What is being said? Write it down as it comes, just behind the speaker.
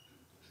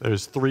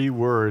There's three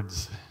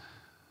words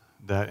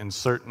that in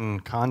certain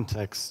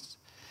contexts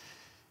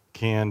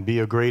can be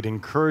a great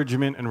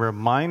encouragement and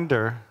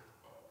reminder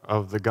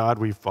of the God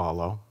we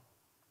follow.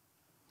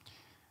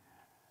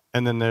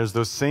 And then there's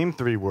those same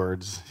three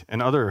words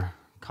in other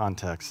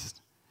contexts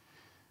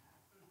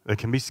that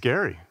can be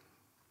scary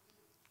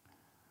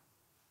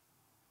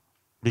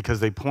because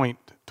they point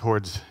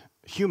towards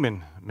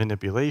human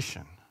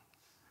manipulation.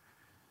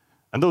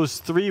 And those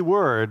three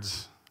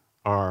words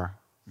are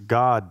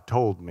God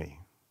told me.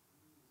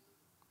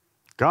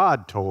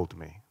 God told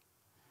me.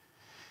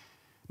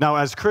 Now,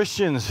 as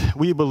Christians,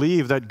 we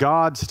believe that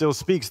God still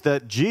speaks,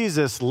 that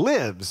Jesus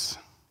lives,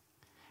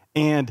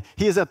 and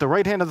he is at the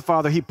right hand of the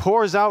Father. He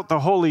pours out the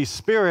Holy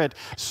Spirit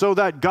so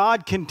that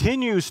God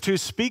continues to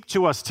speak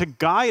to us, to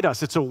guide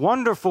us. It's a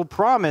wonderful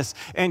promise,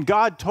 and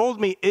God told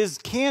me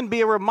can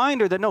be a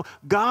reminder that no,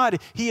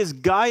 God, he is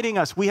guiding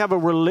us. We have a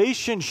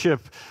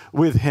relationship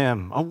with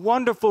him, a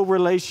wonderful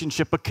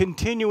relationship, a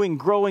continuing,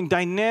 growing,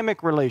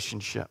 dynamic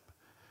relationship.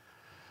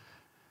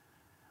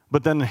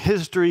 But then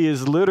history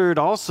is littered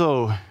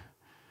also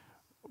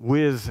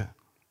with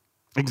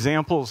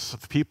examples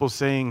of people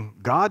saying,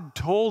 God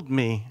told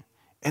me,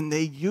 and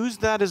they use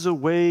that as a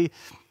way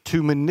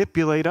to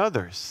manipulate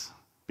others.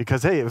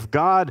 Because, hey, if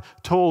God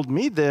told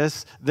me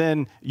this,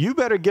 then you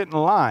better get in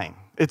line.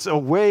 It's a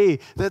way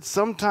that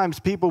sometimes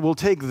people will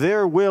take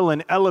their will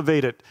and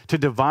elevate it to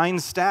divine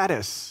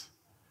status.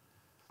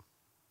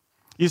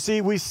 You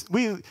see, we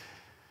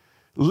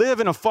live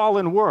in a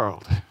fallen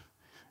world.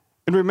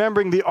 And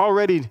remembering the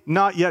already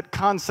not yet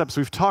concepts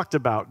we've talked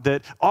about,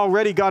 that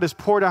already God has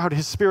poured out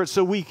his Spirit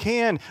so we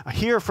can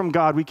hear from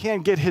God, we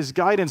can get his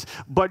guidance,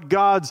 but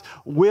God's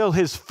will,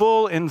 his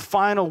full and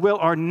final will,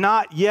 are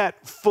not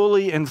yet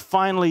fully and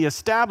finally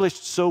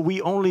established, so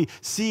we only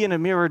see in a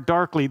mirror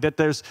darkly that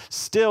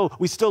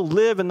we still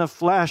live in the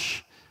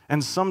flesh,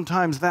 and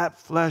sometimes that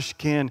flesh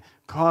can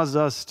cause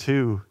us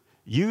to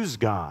use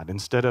God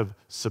instead of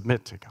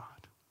submit to God.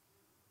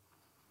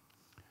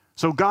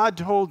 So God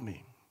told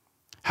me.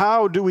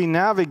 How do we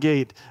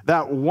navigate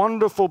that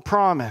wonderful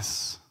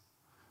promise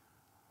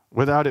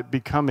without it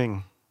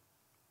becoming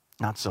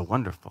not so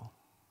wonderful?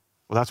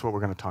 Well, that's what we're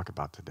going to talk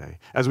about today.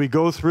 As we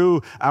go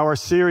through our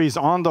series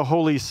on the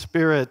Holy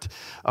Spirit,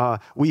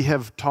 we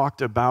have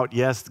talked about,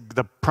 yes,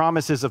 the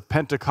promises of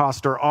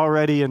Pentecost are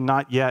already and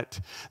not yet,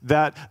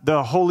 that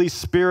the Holy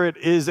Spirit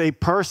is a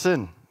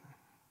person,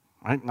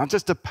 right? Not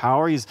just a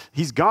power,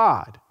 he's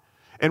God.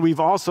 And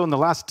we've also, in the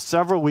last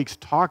several weeks,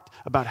 talked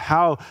about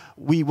how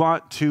we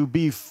want to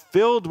be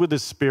filled with the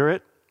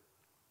Spirit,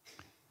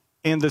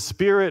 and the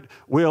Spirit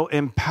will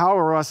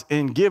empower us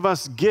and give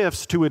us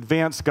gifts to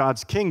advance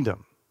God's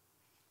kingdom.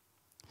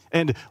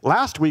 And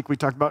last week, we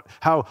talked about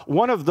how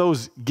one of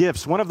those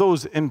gifts, one of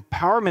those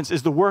empowerments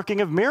is the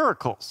working of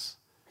miracles.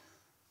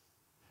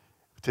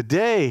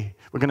 Today,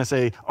 we're going to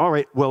say, all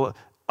right, well,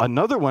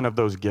 another one of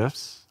those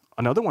gifts,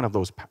 another one of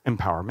those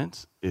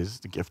empowerments is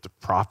the gift of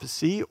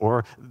prophecy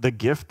or the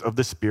gift of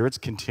the Spirit's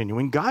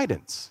continuing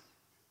guidance.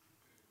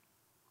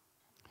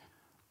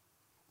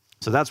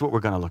 So that's what we're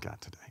going to look at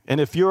today. And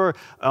if you're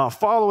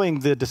following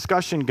the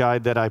discussion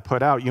guide that I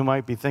put out, you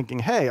might be thinking,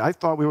 hey, I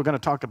thought we were going to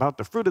talk about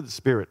the fruit of the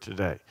Spirit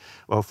today.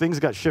 Well, things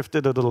got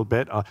shifted a little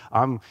bit.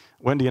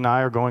 Wendy and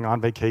I are going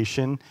on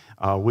vacation.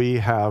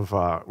 We're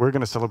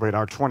going to celebrate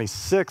our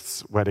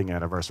 26th wedding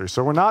anniversary.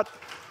 So we're not...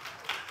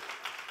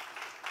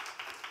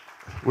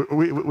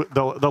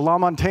 The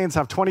Lamontaines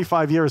have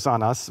 25 years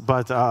on us,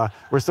 but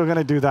we're still going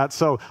to do that.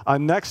 So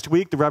next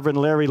week, the Reverend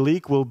Larry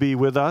Leake will be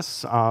with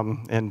us,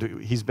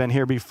 and he's been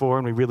here before,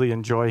 and we really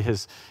enjoy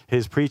his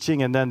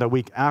preaching. And then the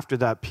week after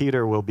that,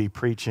 Peter will be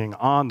preaching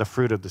on the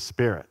fruit of the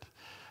Spirit.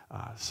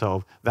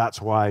 So that's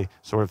why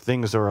sort of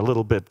things are a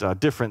little bit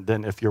different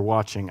than if you're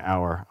watching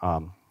our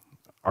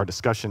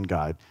discussion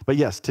guide. But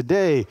yes,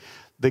 today,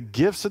 the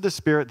gifts of the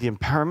Spirit, the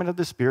empowerment of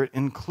the Spirit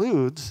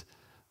includes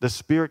the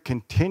Spirit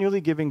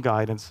continually giving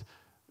guidance,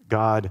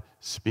 God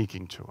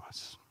speaking to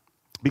us.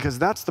 Because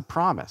that's the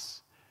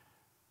promise.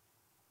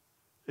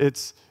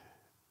 It's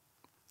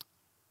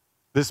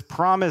this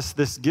promise,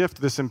 this gift,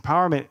 this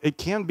empowerment, it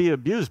can be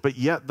abused, but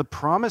yet the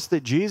promise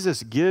that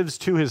Jesus gives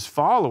to his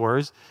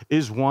followers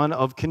is one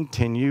of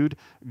continued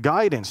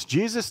guidance.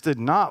 Jesus did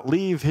not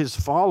leave his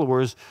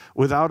followers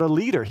without a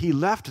leader. He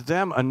left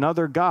them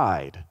another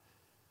guide,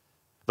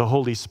 the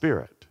Holy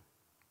Spirit.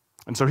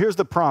 And so here's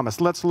the promise.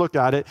 Let's look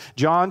at it.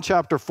 John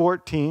chapter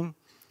 14,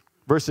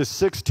 verses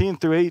 16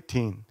 through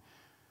 18.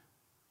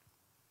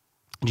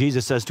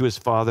 Jesus says to his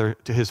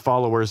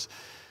followers,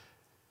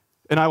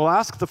 "And I will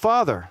ask the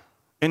Father,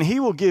 and he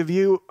will give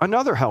you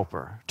another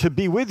helper to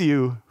be with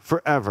you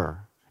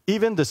forever,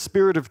 even the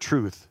Spirit of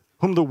truth,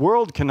 whom the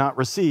world cannot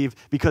receive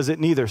because it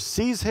neither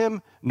sees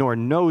him nor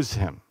knows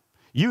him.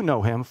 You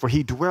know him, for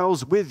he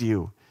dwells with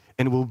you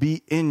and will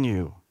be in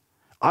you.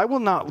 I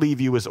will not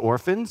leave you as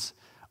orphans.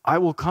 I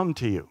will come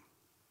to you."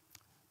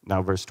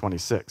 Now verse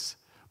 26.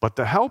 "But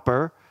the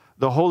Helper,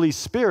 the Holy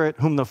Spirit,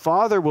 whom the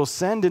Father will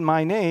send in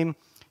my name,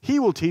 he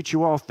will teach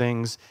you all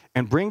things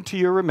and bring to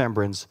your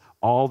remembrance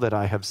all that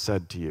I have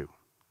said to you."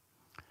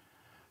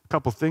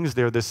 couple things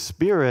there. The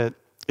Spirit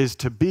is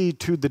to be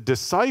to the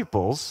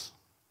disciples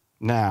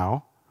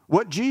now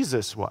what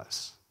Jesus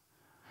was.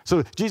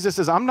 So Jesus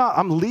says, I'm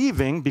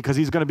leaving because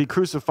he's going to be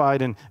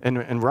crucified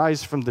and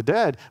rise from the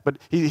dead, but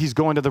he's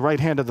going to the right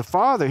hand of the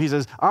Father. He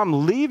says,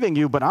 I'm leaving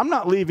you, but I'm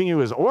not leaving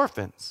you as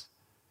orphans.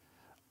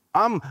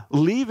 I'm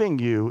leaving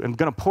you and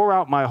going to pour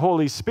out my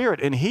Holy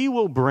Spirit, and he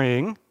will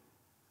bring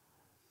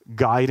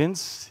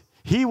guidance.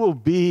 He will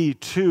be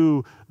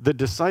to the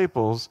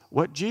disciples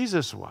what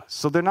Jesus was.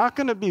 So they're not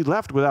going to be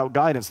left without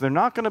guidance. They're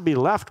not going to be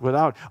left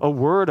without a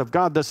word of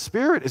God. The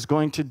Spirit is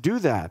going to do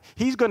that.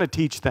 He's going to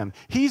teach them.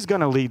 He's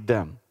going to lead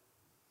them.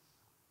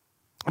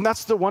 And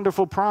that's the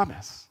wonderful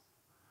promise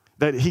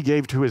that he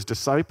gave to his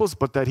disciples,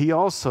 but that he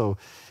also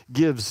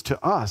gives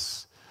to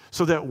us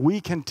so that we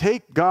can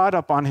take God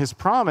up on his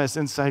promise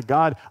and say,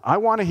 God, I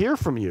want to hear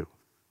from you.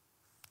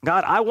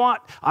 God, I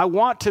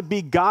want to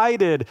be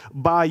guided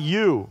by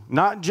you,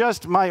 not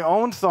just my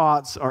own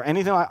thoughts or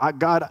anything like that.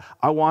 God,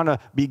 I want to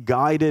be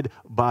guided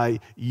by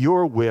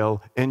your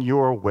will and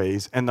your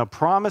ways. And the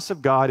promise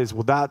of God is,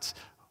 well, that's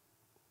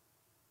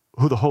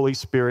who the Holy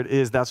Spirit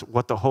is. That's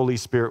what the Holy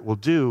Spirit will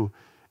do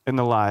in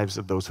the lives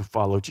of those who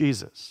follow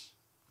Jesus.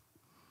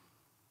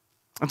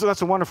 And so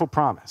that's a wonderful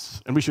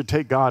promise. And we should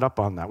take God up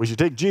on that. We should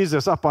take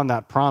Jesus up on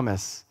that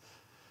promise.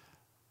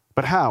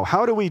 But how?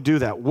 How do we do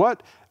that?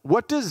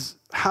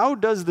 How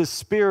does the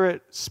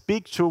Spirit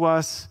speak to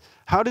us?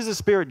 How does the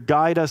Spirit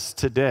guide us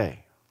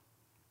today?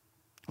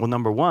 Well,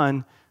 number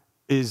one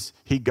is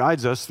he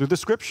guides us through the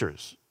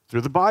Scriptures,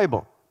 through the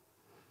Bible.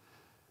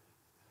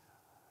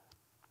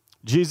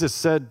 Jesus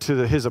said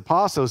to his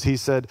apostles, he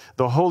said,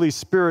 the Holy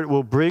Spirit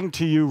will bring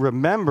to you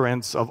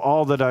remembrance of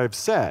all that I've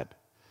said.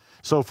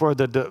 So for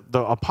the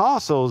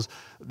apostles,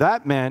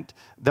 that meant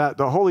that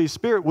the Holy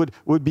Spirit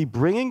would be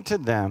bringing to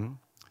them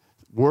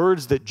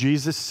words that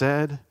Jesus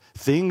said,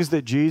 things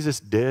that Jesus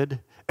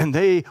did, and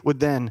they would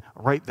then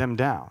write them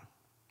down.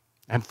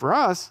 And for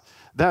us,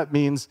 that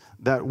means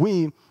that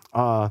we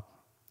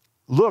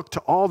look to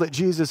all that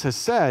Jesus has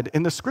said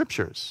in the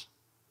Scriptures,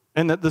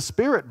 and that the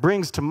Spirit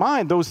brings to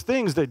mind those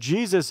things that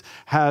Jesus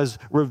has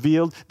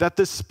revealed, that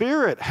the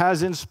Spirit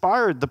has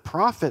inspired the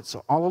prophets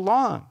all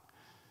along.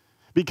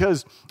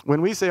 Because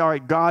when we say, all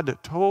right, God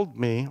told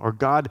me, or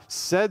God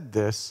said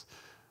this,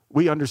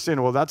 we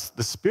understand, well, that's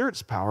the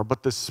Spirit's power,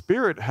 but the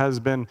Spirit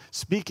has been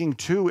speaking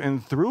to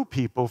and through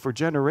people for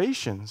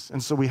generations.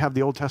 And so we have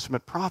the Old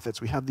Testament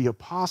prophets, we have the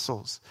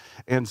apostles.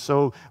 And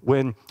so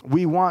when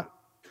we want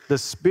the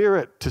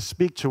Spirit to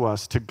speak to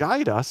us, to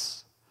guide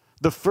us,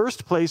 the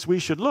first place we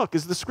should look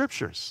is the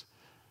Scriptures,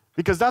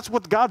 because that's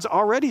what God's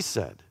already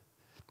said.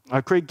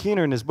 Craig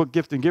Keener in his book,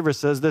 Gift and Giver,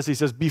 says this. He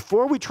says,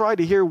 before we try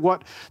to hear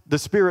what the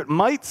Spirit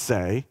might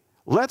say,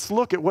 let's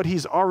look at what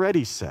he's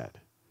already said.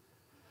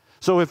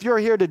 So if you're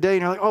here today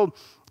and you're like, oh,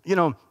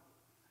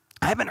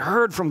 I haven't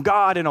heard from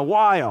God in a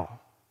while.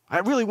 I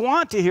really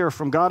want to hear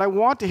from God. I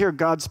want to hear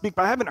God speak,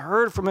 but I haven't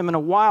heard from him in a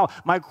while.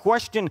 My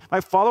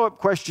follow-up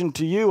question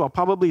to you, I'll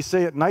probably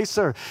say it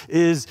nicer,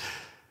 is,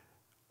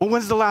 well,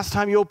 when's the last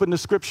time you opened the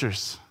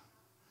Scriptures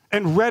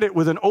and read it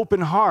with an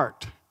open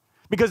heart?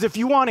 Because if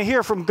you want to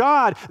hear from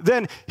God,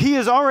 then he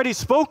has already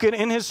spoken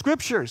in his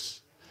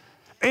Scriptures.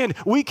 And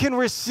we can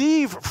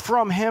receive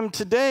from him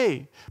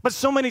today. But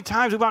so many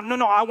times we want,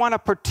 no, I want a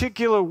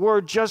particular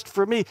word just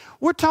for me.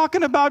 We're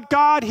talking about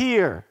God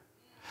here.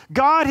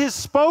 God has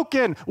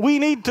spoken. We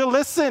need to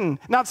listen,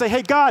 not say,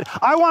 hey, God,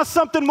 I want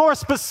something more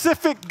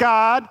specific,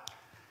 God.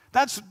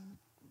 Let's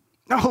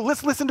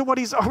listen to what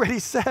he's already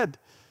said.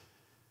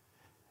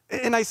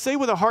 And I say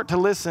with a heart to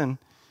listen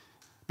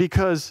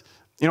because,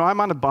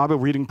 I'm on a Bible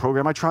reading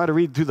program. I try to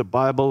read through the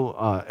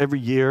Bible every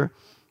year.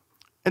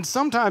 And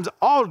sometimes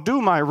I'll do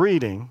my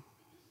reading,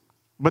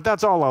 but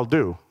that's all I'll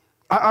do.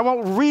 I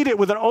won't read it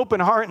with an open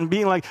heart and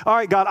being like, all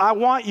right, God, I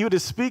want you to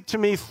speak to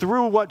me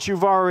through what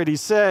you've already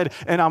said,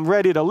 and I'm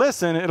ready to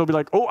listen. It'll be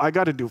like, oh, I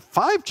got to do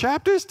 5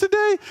 chapters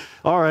today?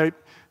 All right.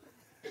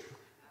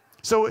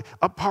 So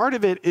a part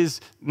of it is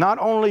not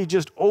only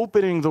just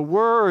opening the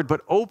Word,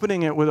 but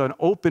opening it with an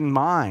open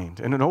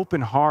mind and an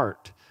open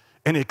heart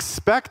and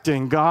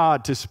expecting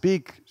God to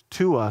speak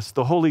to us,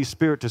 the Holy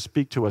Spirit to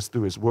speak to us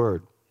through his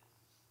Word.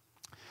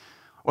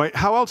 Wait,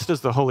 how else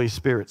does the Holy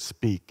Spirit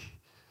speak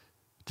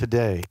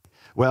today?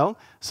 Well,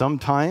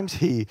 sometimes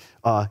he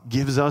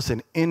gives us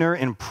an inner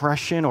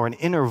impression or an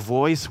inner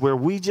voice where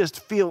we just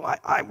feel,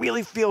 I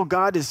really feel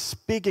God is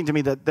speaking to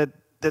me, that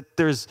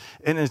there's,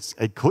 and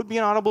it could be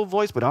an audible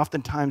voice, but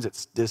oftentimes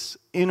it's this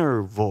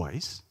inner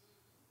voice.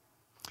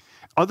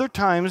 Other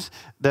times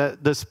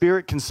that the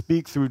Spirit can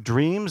speak through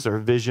dreams or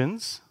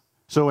visions.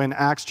 So in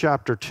Acts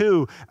chapter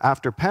 2,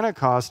 after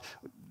Pentecost,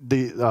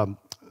 the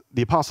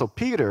Apostle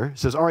Peter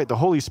says, all right, the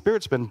Holy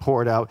Spirit's been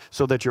poured out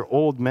so that your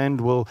old men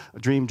will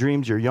dream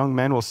dreams, your young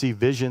men will see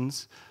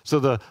visions. So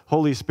the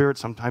Holy Spirit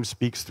sometimes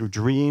speaks through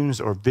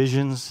dreams or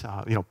visions,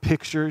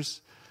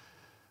 pictures.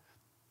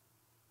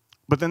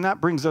 But then that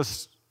brings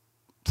us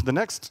to the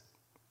next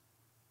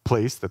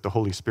place that the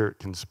Holy Spirit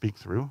can speak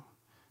through,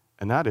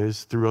 and that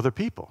is through other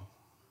people.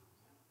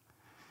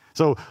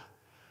 So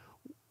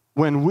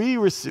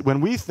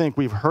when we think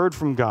we've heard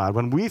from God,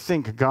 when we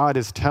think God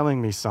is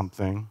telling me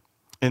something,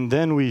 and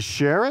then we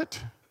share it,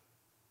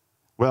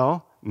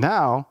 well,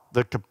 now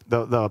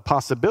the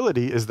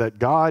possibility is that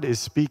God is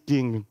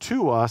speaking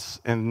to us,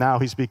 and now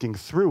he's speaking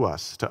through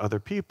us to other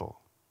people.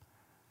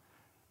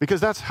 Because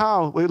that's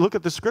how we look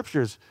at the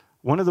scriptures.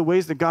 One of the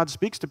ways that God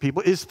speaks to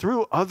people is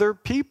through other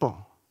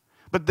people.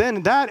 But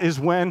then that is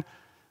when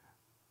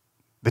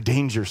the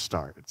danger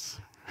starts,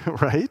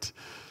 right?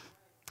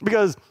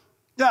 Because,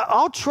 yeah,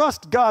 I'll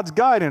trust God's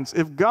guidance.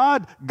 If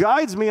God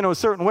guides me in a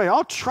certain way,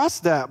 I'll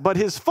trust that. But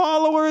his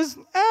followers,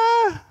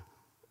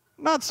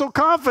 not so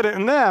confident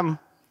in them.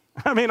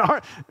 I mean,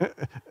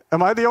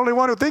 am I the only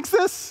one who thinks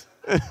this?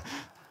 It's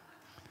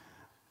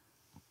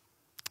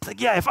like,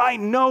 yeah, if I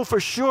know for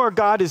sure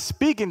God is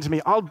speaking to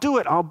me, I'll do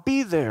it. I'll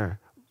be there.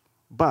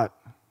 But,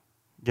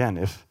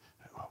 again,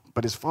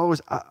 but his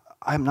followers,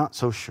 I'm not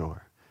so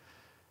sure.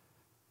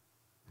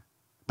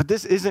 But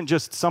this isn't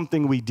just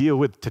something we deal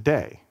with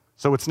today.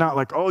 So it's not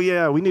like, oh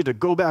yeah, we need to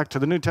go back to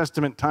the New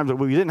Testament times that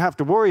we didn't have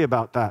to worry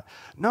about that.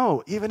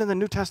 No, even in the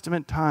New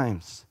Testament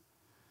times,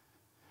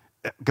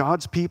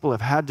 God's people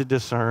have had to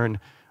discern,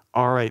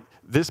 all right,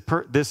 this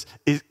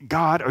is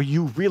God, are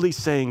you really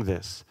saying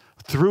this?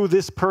 Through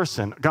this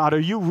person, God, are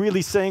you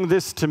really saying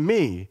this to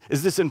me?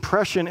 Is this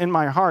impression in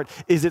my heart?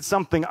 Is it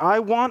something I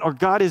want, or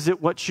God, is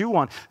it what you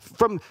want?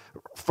 From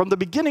the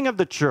beginning of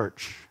the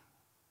church,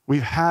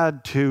 we've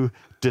had to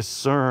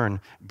discern,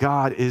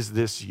 God, is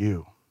this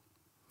you?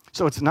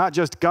 So it's not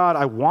just, God,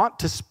 I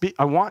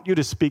want you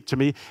to speak to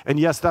me. And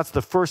yes, that's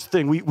the first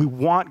thing. We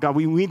want God.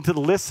 We need to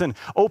listen,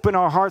 open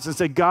our hearts and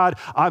say, God,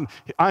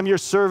 I'm your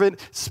servant.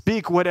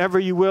 Speak whatever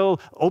you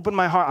will. Open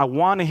my heart. I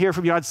want to hear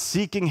from you. God,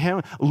 seeking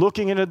him,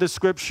 looking into the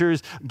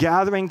scriptures,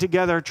 gathering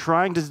together,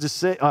 trying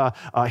to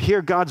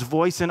hear God's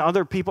voice in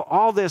other people.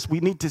 All this, we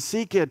need to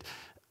seek it,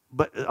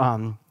 but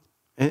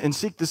and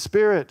seek the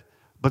Spirit.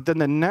 But then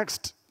the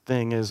next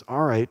thing is,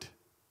 all right,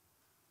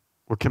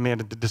 we're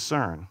commanded to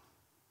discern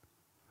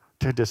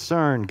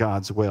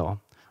God's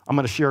will. I'm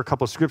going to share a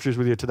couple of scriptures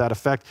with you to that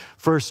effect.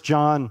 1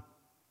 John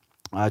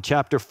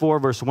chapter 4,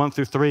 verse 1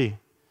 through 3.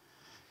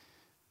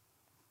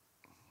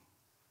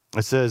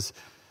 It says,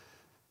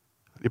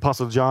 the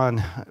Apostle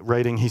John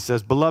writing, he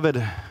says,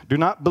 "Beloved, do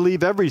not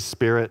believe every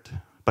spirit,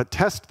 but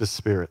test the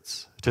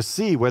spirits to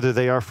see whether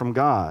they are from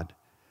God.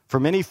 For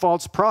many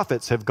false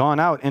prophets have gone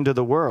out into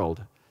the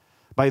world.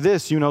 By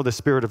this you know the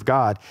Spirit of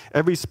God.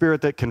 Every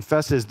spirit that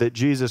confesses that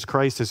Jesus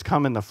Christ has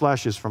come in the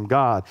flesh is from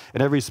God,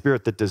 and every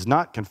spirit that does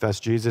not confess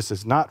Jesus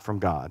is not from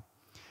God.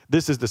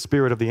 This is the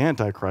spirit of the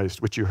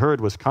Antichrist, which you heard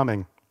was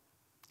coming,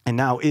 and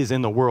now is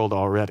in the world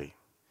already."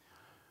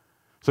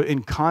 So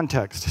in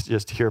context,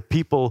 just here,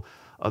 people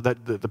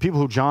the people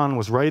who John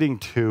was writing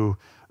to,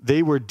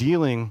 they were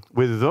dealing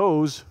with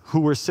those who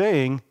were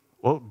saying,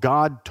 well,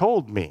 God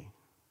told me.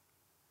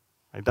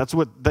 Right? That's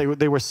what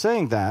they were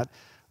saying that.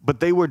 But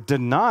they were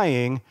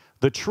denying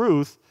the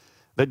truth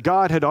that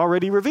God had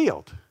already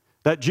revealed,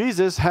 that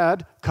Jesus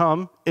had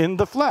come in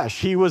the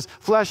flesh. He was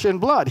flesh and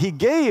blood. He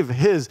gave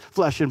his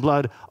flesh and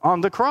blood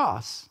on the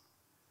cross.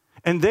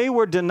 And they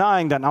were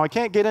denying that. Now, I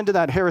can't get into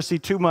that heresy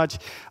too much,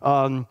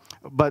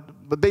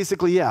 but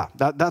basically, yeah,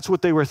 that's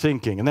what they were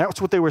thinking, and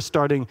that's what they were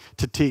starting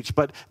to teach.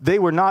 But they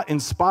were not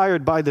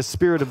inspired by the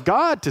Spirit of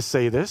God to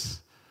say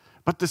this,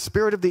 but the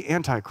spirit of the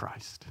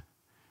Antichrist.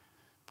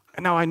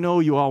 And now I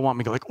know you all want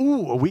me to go like,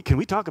 ooh, can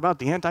we talk about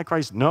the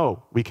Antichrist?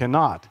 No, we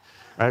cannot.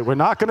 Right? We're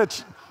not going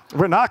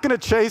to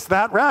chase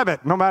that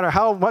rabbit, no matter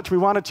how much we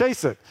want to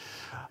chase it.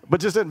 But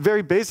just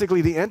very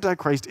basically, the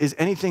Antichrist is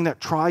anything that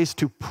tries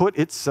to put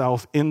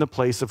itself in the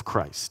place of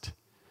Christ.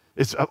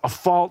 It's a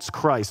false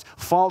Christ,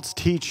 false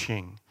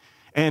teaching.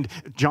 And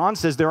John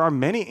says there are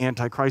many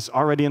antichrists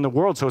already in the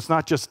world, so it's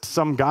not just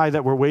some guy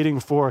that we're waiting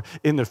for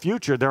in the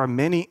future. There are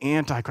many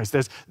antichrists.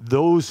 There's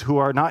those who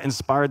are not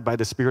inspired by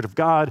the Spirit of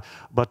God,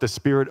 but the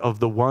spirit of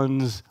the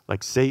ones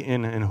like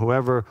Satan and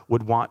whoever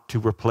would want to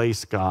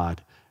replace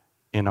God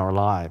in our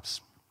lives.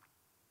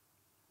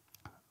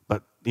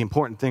 But the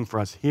important thing for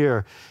us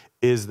here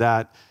is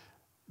that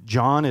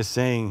John is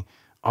saying,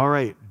 all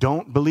right,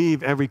 don't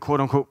believe every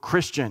quote-unquote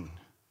Christian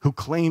who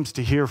claims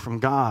to hear from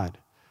God.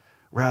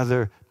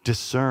 Rather,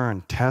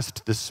 discern,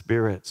 test the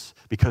spirits,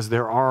 because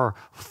there are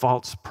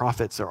false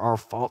prophets, there are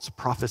false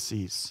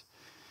prophecies,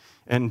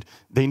 and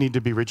they need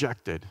to be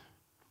rejected.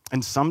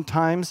 And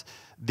sometimes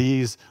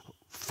these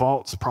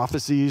false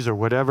prophecies or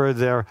whatever,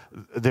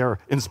 they're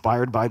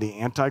inspired by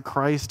the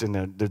Antichrist,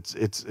 and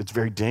it's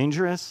very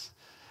dangerous.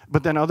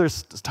 But then other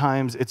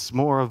times it's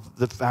more of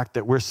the fact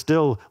that we're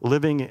still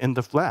living in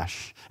the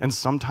flesh. And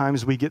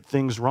sometimes we get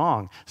things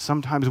wrong.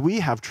 Sometimes we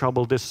have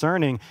trouble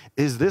discerning,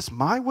 is this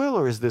my will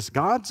or is this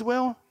God's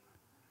will?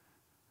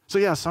 So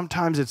yeah,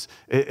 sometimes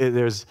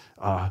there's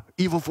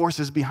evil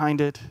forces behind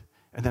it.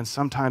 And then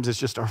sometimes it's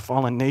just our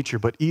fallen nature.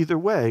 But either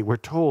way, we're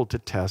told to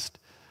test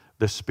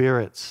the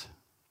spirits.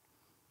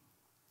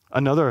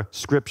 Another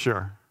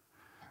scripture,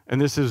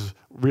 and this is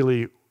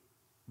really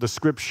the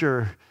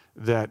scripture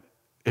that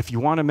if you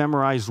want to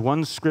memorize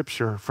one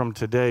scripture from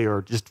today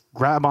or just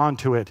grab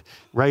onto it,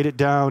 write it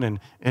down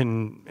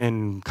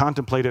and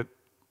contemplate it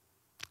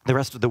the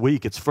rest of the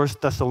week, it's 1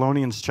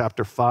 Thessalonians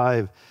chapter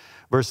 5,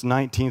 verse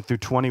 19 through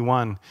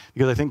 21,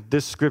 because I think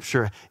this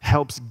scripture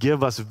helps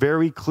give us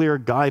very clear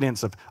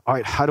guidance of, all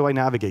right, how do I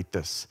navigate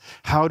this?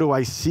 How do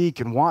I seek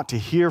and want to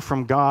hear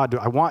from God?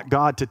 I want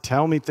God to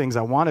tell me things.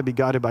 I want to be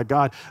guided by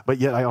God, but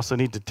yet I also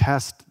need to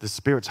test the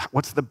spirits.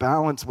 What's the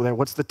balance there?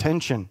 What's the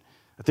tension?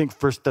 I think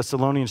 1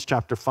 Thessalonians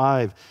chapter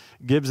 5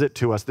 gives it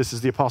to us. This is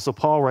the Apostle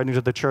Paul writing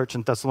to the church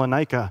in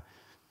Thessalonica.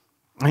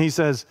 And he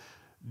says,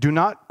 do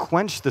not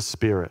quench the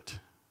spirit.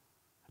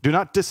 Do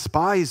not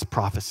despise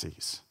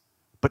prophecies,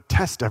 but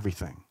test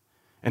everything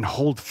and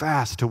hold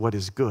fast to what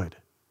is good.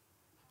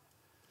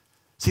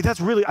 See, that's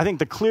really, I think,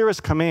 the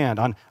clearest command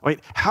on, wait,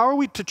 how are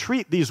we to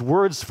treat these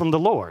words from the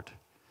Lord?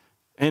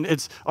 And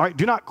it's, all right,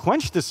 do not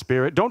quench the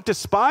spirit. Don't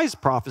despise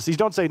prophecies.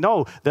 Don't say,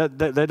 no, that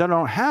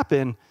don't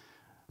happen.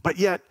 But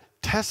yet,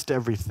 test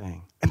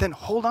everything. And then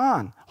hold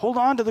on. Hold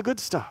on to the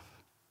good stuff.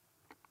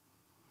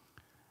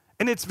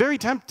 And it's very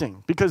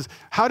tempting because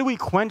how do we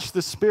quench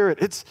the spirit?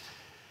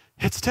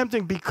 It's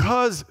tempting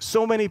because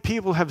so many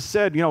people have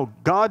said,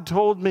 God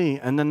told me,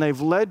 and then they've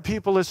led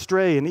people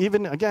astray. And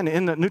even, again,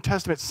 in the New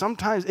Testament,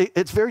 sometimes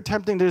it's very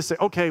tempting to just say,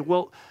 okay,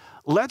 well,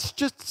 let's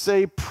just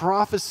say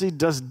prophecy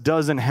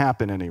doesn't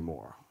happen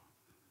anymore.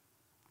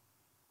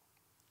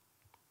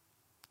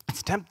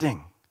 It's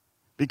tempting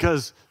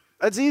because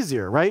that's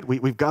easier, right?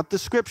 We've got the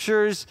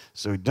scriptures,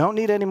 so we don't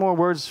need any more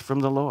words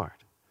from the Lord.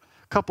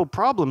 A couple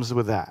problems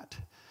with that.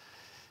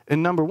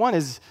 And number one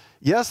is,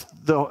 yes,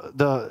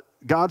 the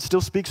God still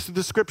speaks through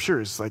the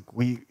scriptures. Like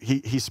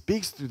he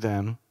speaks through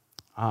them.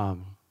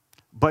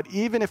 But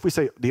even if we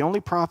say the only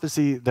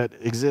prophecy that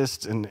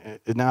exists and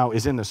now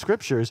is in the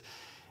scriptures,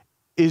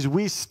 is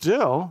we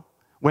still,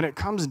 when it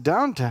comes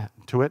down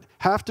to it,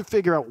 have to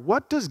figure out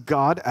what does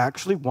God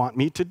actually want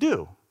me to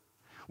do?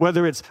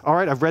 Whether it's, all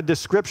right, I've read this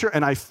scripture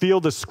and I feel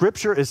the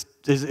scripture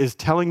is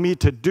telling me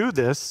to do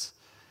this.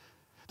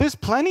 There's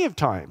plenty of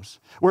times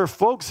where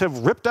folks have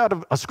ripped out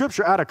of a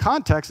scripture out of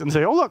context and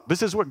say, oh, look,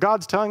 this is what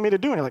God's telling me to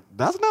do. And you're like,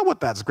 that's not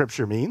what that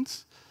scripture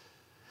means.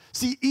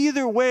 See,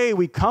 either way,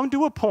 we come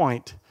to a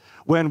point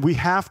when we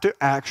have to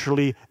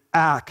actually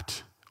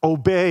act,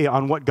 obey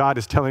on what God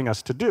is telling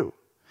us to do.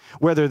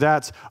 Whether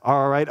that's,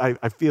 all right,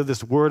 I feel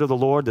this word of the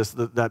Lord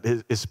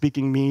that is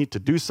speaking me to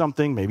do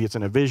something, maybe it's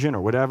in a vision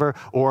or whatever,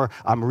 or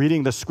I'm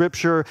reading the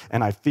scripture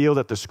and I feel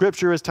that the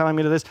scripture is telling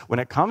me to this. When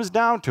it comes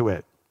down to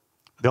it,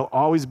 there'll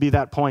always be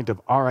that point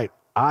of, all right,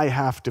 I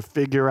have to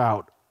figure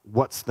out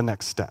what's the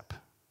next step.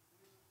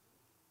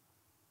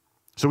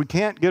 So we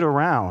can't get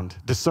around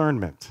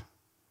discernment,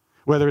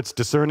 whether it's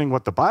discerning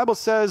what the Bible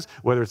says,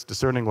 whether it's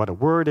discerning what a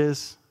word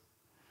is.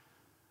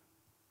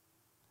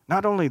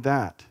 Not only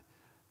that,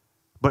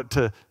 but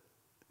to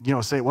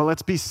say, well,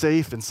 let's be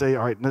safe and say,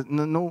 all right,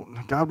 no,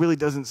 God really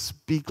doesn't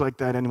speak like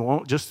that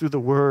anymore, just through the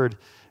word.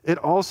 It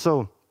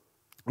also,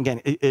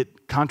 again,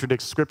 it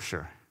contradicts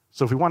Scripture.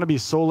 So if we want to be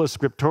sola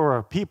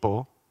scriptura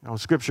people,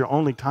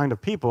 Scripture-only kind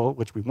of people,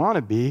 which we want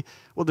to be,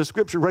 well, the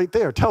Scripture right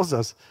there tells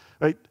us,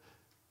 right,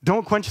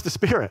 don't quench the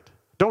Spirit.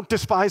 Don't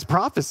despise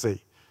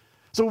prophecy.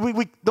 So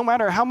we no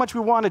matter how much we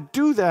want to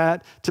do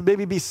that to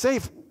maybe be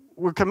safe,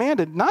 we're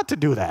commanded not to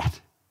do that.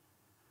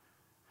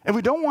 And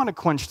we don't want to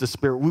quench the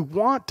Spirit. We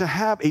want to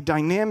have a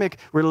dynamic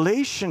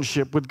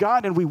relationship with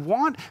God, and we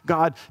want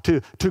God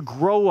to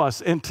grow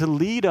us and to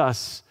lead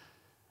us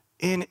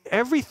in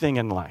everything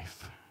in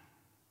life.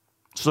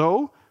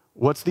 So,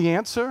 what's the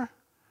answer?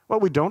 Well,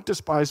 we don't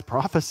despise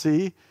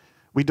prophecy.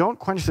 We don't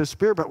quench the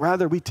Spirit, but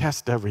rather we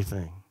test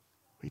everything.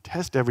 We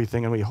test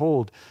everything and we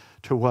hold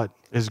to what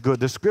is good.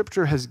 The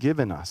Scripture has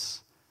given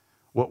us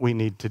what we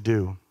need to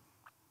do.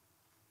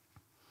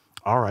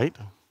 All right.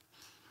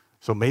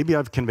 So maybe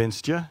I've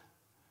convinced you,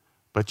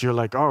 but you're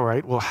like, all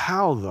right, well,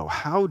 how though?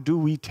 How do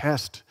we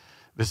test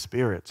the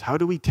spirits? How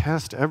do we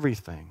test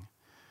everything?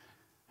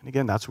 And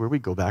again, that's where we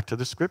go back to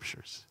the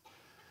Scriptures.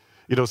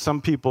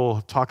 Some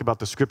people talk about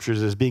the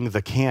Scriptures as being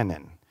the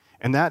canon,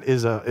 and that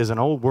is an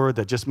old word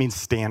that just means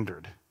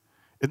standard.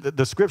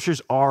 The Scriptures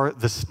are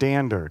the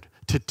standard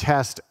to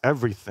test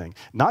everything,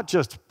 not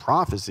just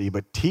prophecy,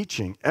 but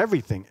teaching,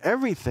 everything.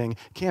 Everything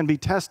can be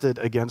tested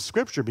against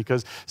Scripture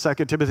because 2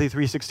 Timothy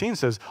 3:16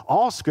 says,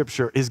 all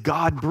Scripture is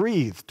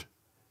God-breathed.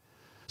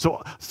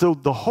 So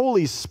the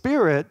Holy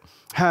Spirit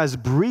has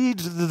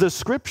breathed the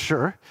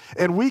Scripture,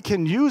 and we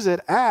can use it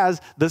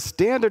as the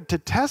standard to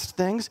test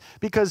things,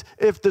 because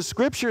if the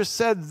Scripture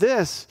said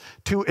this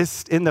to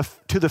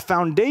the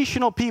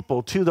foundational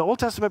people, to the Old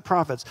Testament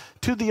prophets,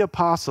 to the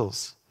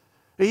apostles,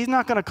 he's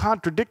not going to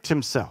contradict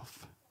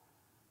himself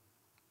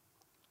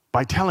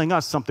by telling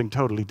us something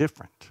totally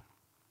different.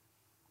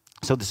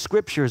 So the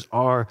Scriptures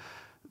are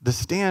the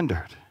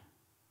standard.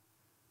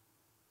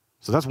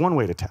 So that's one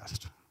way to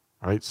test.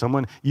 Right?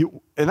 And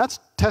that's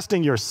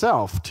testing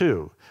yourself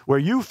too, where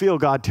you feel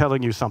God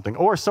telling you something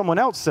or someone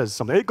else says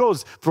something. It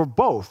goes for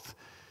both.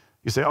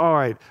 You say, all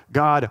right,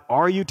 God,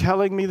 are you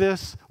telling me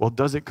this? Well,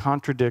 does it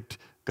contradict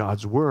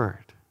God's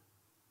word?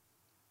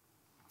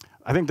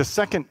 I think the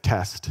second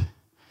test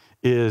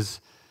is,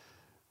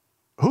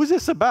 who's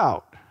this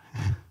about?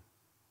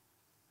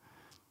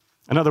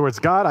 In other words,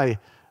 God,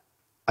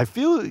 I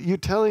feel you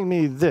telling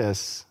me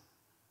this.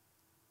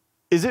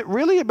 Is it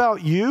really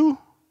about you,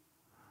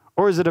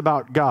 or is it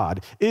about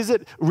God? Is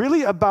it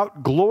really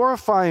about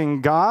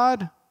glorifying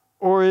God,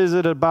 or is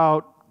it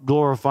about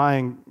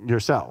glorifying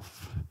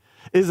yourself?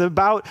 Is it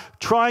about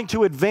trying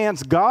to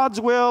advance God's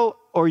will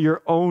or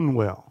your own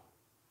will?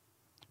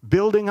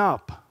 Building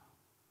up.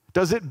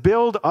 Does it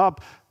build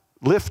up,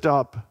 lift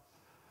up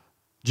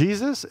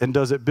Jesus, and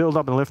does it build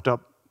up and lift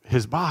up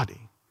his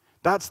body?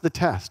 That's the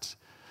test.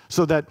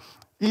 So that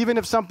even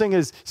if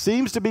something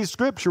seems to be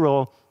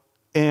scriptural,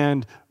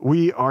 and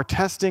we are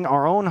testing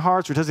our own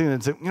hearts, we're testing it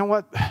and saying, you know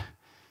what?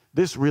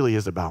 This really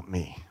is about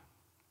me.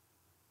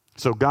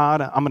 So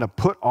God, I'm going to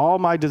put all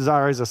my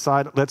desires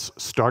aside. Let's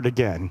start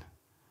again.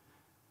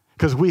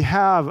 Because we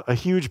have a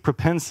huge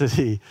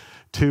propensity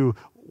to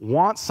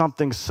want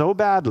something so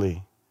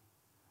badly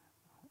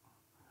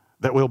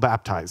that we'll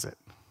baptize it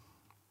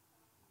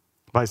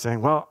by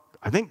saying, well,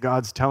 I think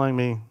God's telling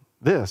me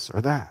this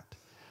or that.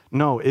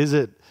 No, is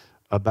it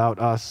about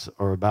us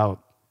or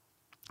about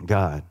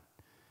God?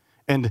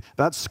 And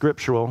that's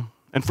scriptural.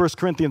 In 1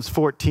 Corinthians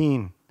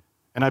 14,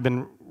 and I've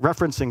been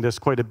referencing this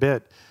quite a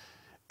bit,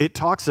 it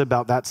talks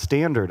about that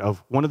standard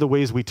of one of the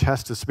ways we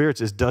test the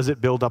spirits is, does it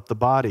build up the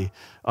body?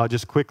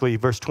 Just quickly,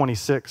 verse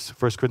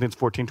 26, 1 Corinthians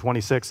 14,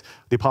 26,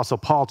 the Apostle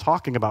Paul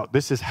talking about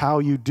this is how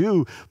you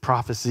do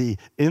prophecy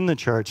in the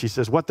church. He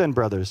says, what then,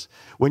 brothers?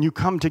 When you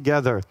come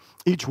together,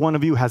 each one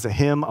of you has a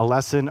hymn, a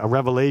lesson, a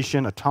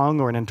revelation, a tongue,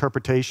 or an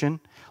interpretation.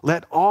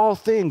 Let all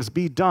things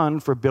be done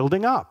for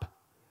building up.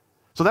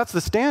 So that's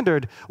the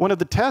standard. One of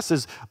the tests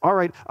is, all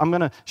right, I'm going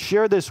to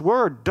share this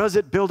word. Does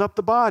it build up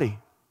the body?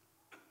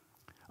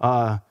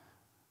 Then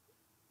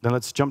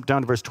let's jump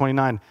down to verse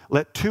 29.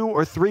 Let 2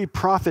 or 3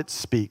 prophets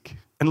speak,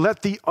 and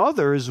let the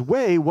others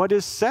weigh what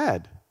is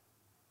said.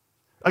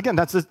 Again,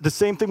 that's the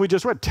same thing we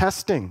just read,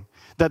 testing.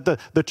 That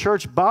the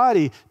church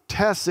body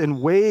tests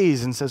and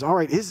weighs and says, all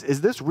right,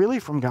 is this really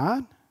from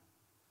God?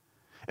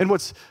 And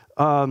what's,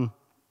 and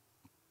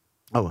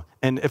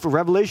if a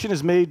revelation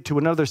is made to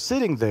another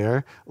sitting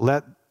there,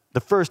 let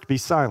the first be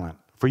silent.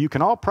 For you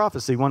can all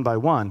prophesy one by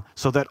one,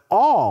 so that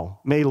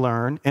all may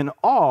learn and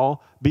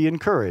all be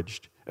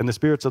encouraged. And the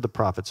spirits of the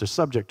prophets are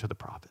subject to the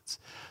prophets.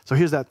 So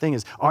here's that thing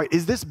is, all right,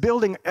 is this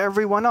building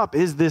everyone up?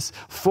 Is this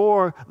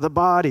for the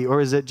body,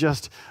 or is it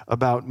just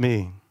about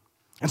me?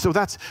 And so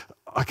that's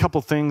a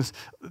couple things.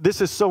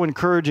 This is so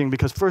encouraging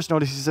because first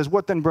notice he says,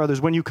 what then,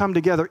 brothers? When you come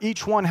together,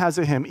 each one has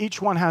a hymn,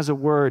 each one has a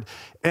word.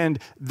 And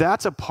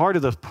that's a part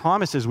of the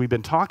promises we've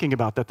been talking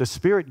about, that the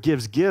Spirit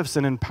gives gifts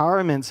and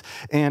empowerments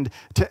and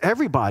to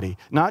everybody,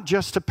 not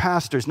just to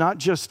pastors, not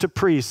just to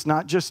priests,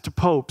 not just to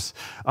popes,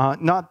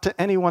 not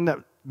to anyone that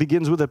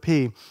begins with a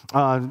P.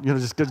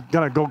 Just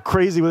gonna go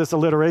crazy with this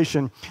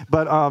alliteration,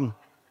 but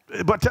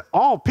to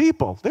all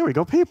people. There we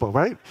go, people,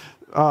 right?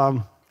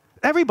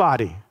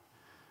 Everybody.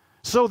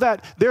 So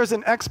that there's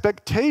an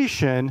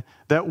expectation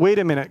that, wait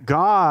a minute,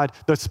 God,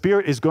 the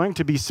Spirit is going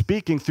to be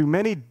speaking through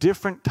many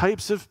different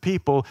types of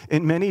people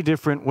in many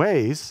different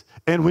ways,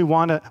 and we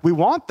want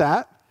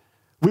that.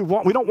 We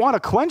don't want to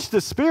quench the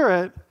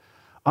Spirit,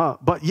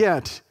 but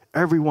yet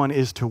everyone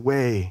is to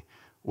weigh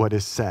what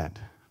is said.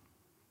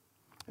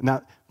 And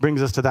that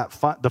brings us to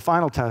the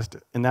final test,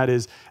 and that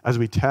is, as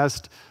we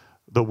test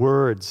the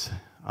words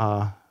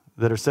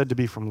that are said to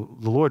be from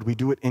the Lord, we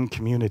do it in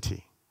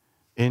community.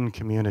 In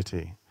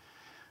community.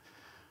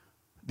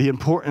 The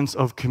importance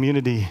of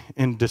community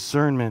in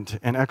discernment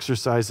and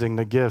exercising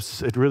the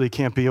gifts, it really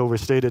can't be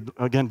overstated.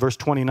 Again, verse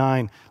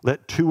 29,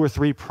 let 2 or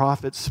 3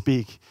 prophets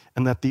speak,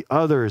 and let the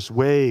others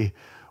weigh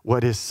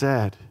what is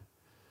said.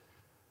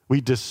 We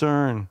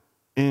discern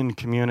in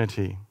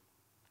community,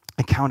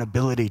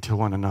 accountability to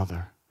one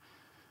another.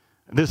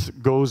 This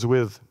goes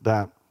with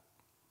that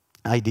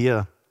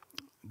idea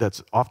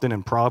that's often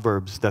in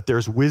Proverbs, that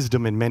there's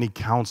wisdom in many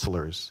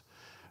counselors.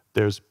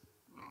 There's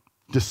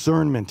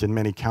discernment in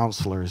many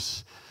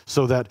counselors,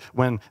 so that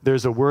when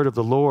there's a word of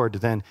the Lord,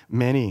 then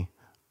many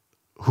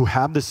who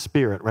have the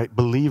Spirit, right,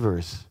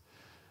 believers,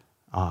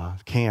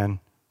 can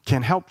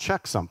help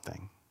check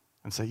something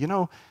and say,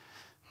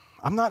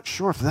 I'm not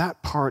sure if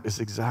that part is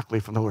exactly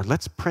from the Lord.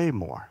 Let's pray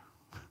more.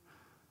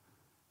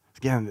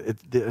 Again,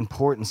 the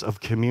importance of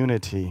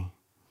community.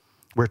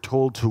 We're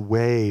told to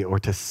weigh or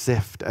to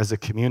sift as a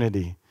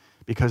community,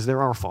 because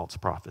there are false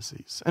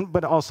prophecies.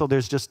 But also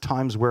there's just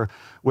times where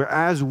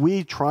as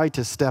we try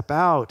to step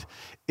out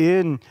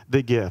in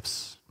the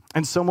gifts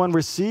and someone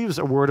receives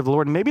a word of the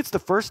Lord, and maybe it's the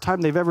first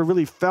time they've ever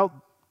really felt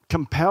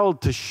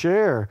compelled to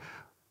share,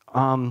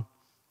 that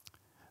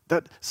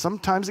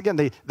sometimes,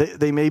 again,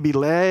 they may be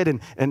led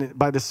and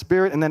by the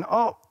Spirit, and then,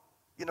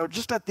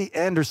 just at the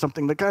end or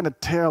something, they kind of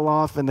tail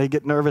off and they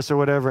get nervous or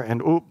whatever,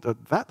 and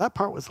that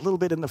part was a little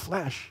bit in the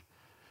flesh.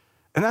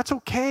 And that's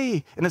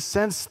okay in a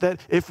sense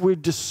that if we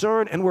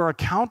discern and we're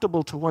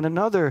accountable to one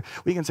another,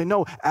 we can say,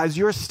 no, as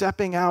you're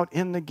stepping out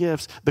in the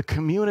gifts, the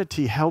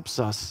community helps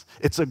us.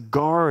 It's a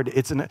guard,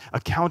 it's an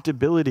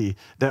accountability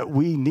that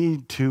we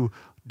need to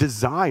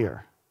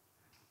desire.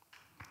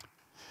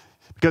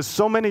 Because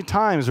so many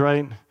times,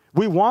 right,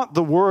 we want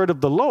the word of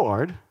the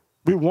Lord.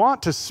 We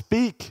want to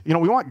speak, we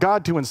want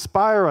God to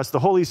inspire us, the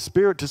Holy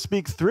Spirit to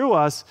speak through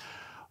us,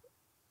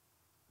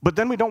 but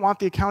then we don't want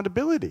the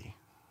accountability.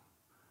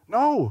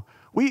 No.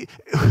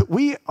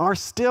 We are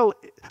still,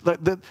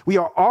 we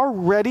are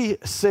already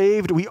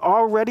saved. We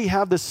already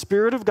have the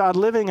Spirit of God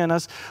living in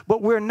us,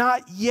 but we're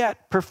not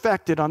yet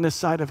perfected on this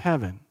side of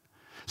heaven.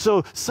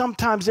 So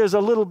sometimes there's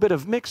a little bit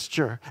of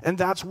mixture, and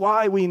that's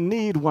why we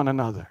need one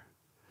another.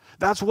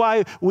 That's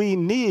why we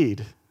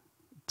need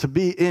to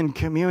be in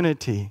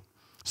community,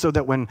 so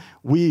that when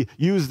we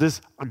use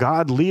this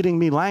God leading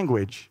me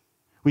language,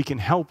 we can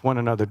help one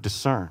another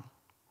discern.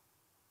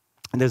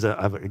 And there's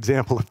an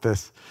example of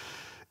this.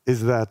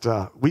 Is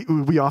that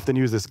we often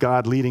use this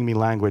God leading me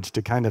language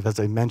to kind of, as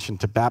I mentioned,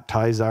 to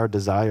baptize our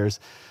desires,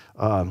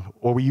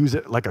 or we use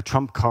it like a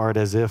trump card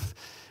as if,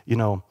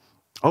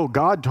 oh,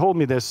 God told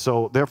me this,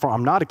 so therefore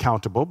I'm not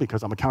accountable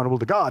because I'm accountable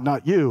to God,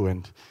 not you,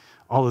 and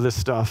all of this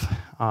stuff.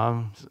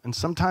 And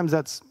sometimes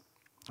that's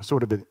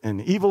sort of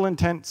an evil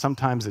intent.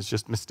 Sometimes it's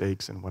just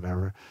mistakes and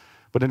whatever.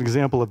 But an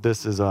example of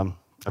this is I've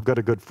got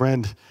a good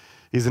friend.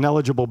 He's an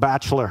eligible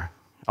bachelor.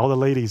 All the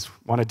ladies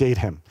want to date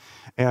him.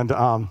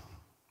 And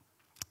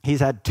he's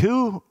had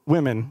 2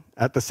 women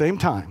at the same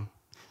time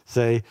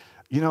say,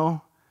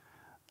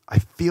 I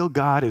feel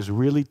God is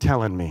really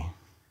telling me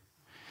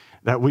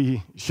that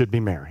we should be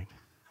married.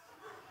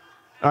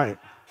 All right.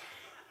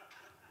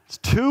 It's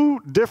 2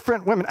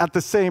 different women at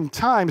the same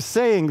time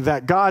saying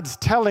that God's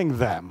telling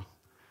them.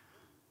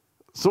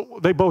 So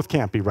they both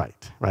can't be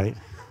right?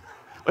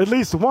 At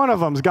least one of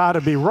them's got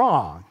to be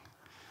wrong.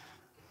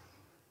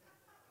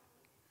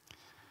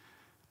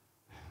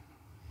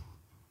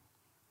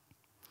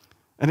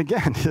 And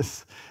again,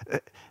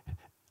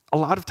 a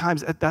lot of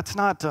times that's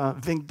not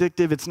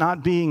vindictive. It's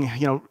not being,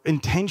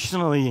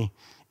 intentionally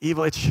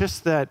evil. It's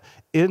just that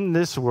in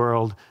this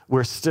world,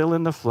 we're still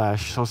in the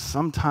flesh. So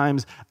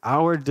sometimes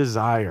our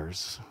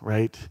desires,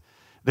 right,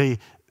 they're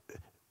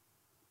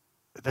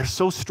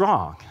so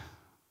strong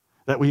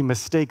that we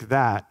mistake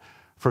that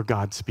for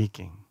God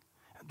speaking.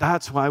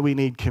 That's why we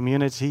need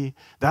community.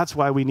 That's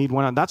why we need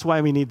one another. That's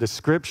why we need the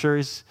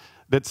scriptures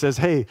that says,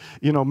 hey,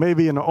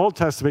 maybe in the Old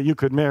Testament you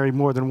could marry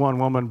more than one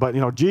woman, but,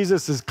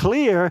 Jesus is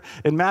clear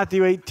in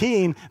Matthew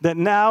 18 that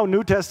now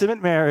New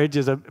Testament marriage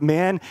is a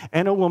man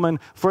and a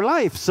woman for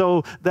life,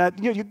 so that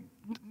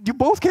you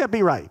both can't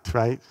be right?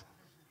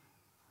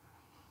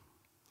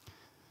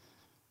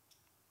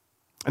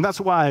 And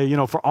that's why,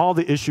 for all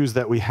the issues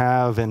that we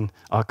have in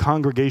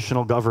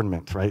congregational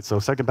government, right? So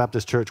Second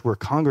Baptist Church, we're a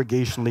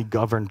congregationally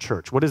governed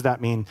church. What does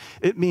that mean?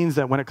 It means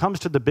that when it comes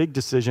to the big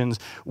decisions,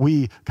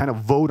 we kind of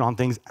vote on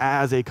things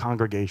as a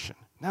congregation.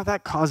 Now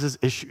that causes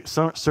issues,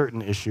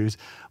 certain issues,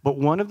 but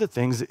one of the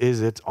things is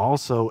it's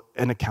also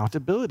an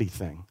accountability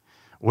thing.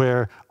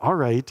 Where, all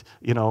right,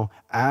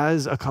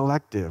 as a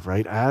collective,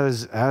 right,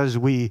 as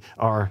we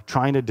are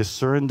trying to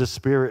discern the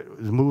Spirit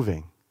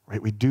moving, right,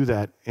 we do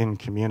that in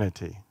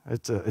community.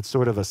 It's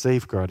sort of a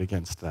safeguard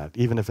against that,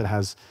 even if it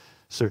has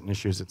certain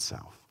issues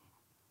itself.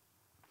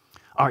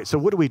 All right, so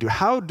what do?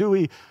 How do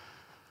we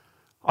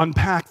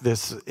unpack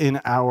this in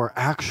our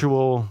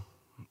actual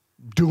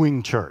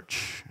doing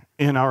church,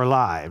 in our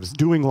lives,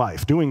 doing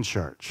life, doing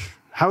church?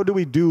 How do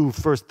we do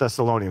 1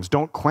 Thessalonians?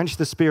 Don't quench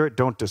the Spirit,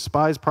 don't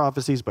despise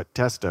prophecies, but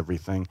test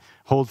everything.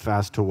 Hold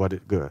fast to what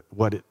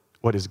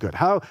is good.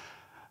 How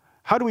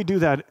do we do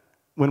that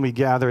when we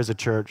gather as a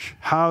church?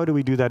 How do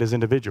we do that as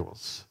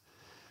individuals?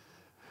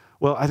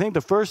 Well, I think the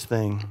first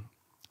thing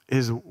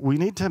is we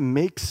need to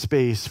make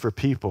space for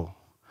people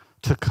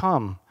to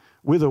come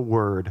with a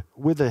word,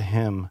 with a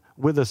hymn,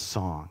 with a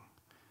song.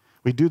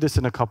 We do this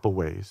in a couple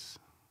ways.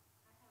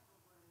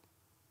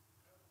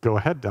 Go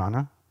ahead,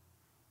 Donna.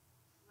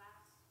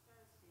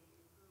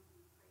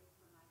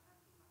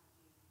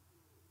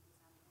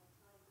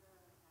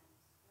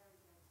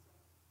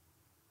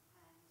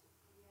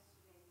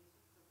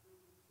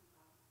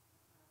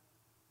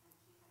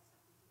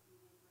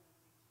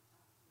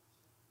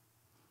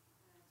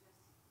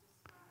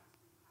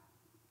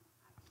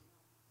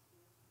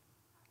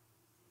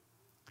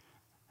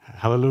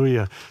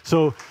 Hallelujah.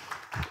 So,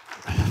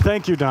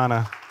 thank you,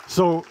 Donna.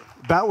 So,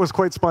 that was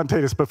quite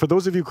spontaneous, but for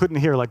those of you who couldn't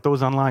hear, like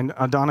those online,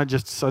 Donna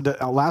just said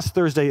that last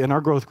Thursday in our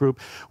growth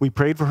group, we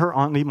prayed for her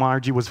Aunt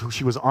Margie.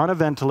 She was on a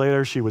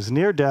ventilator. She was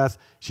near death.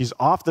 She's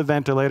off the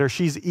ventilator.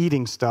 She's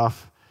eating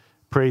stuff.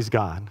 Praise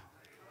God.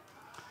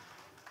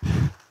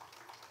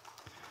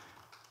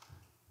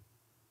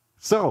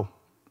 So,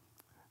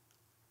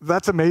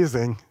 that's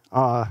amazing.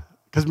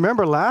 Because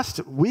remember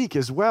last week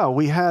as well,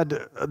 we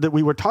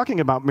were talking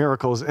about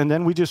miracles, and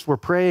then we just were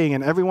praying,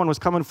 and everyone was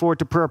coming forward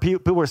to prayer.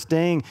 People were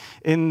staying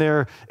in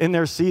their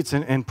seats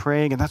and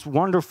praying, and that's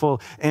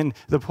wonderful. And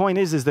the point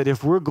is that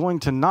if we're going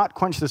to not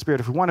quench the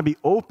Spirit, if we want to be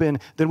open,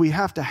 then we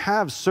have to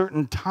have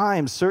certain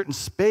time, certain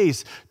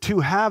space to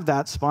have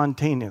that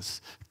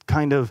spontaneous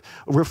kind of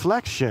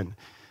reflection.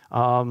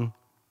 But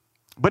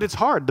it's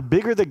hard. The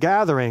bigger the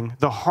gathering,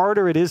 the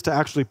harder it is to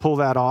actually pull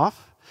that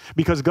off.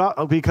 Because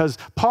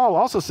Paul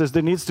also says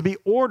there needs to be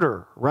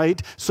order,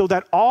 right? So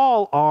that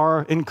all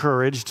are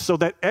encouraged, so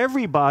that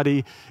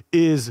everybody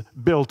is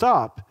built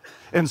up.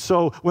 And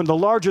so when the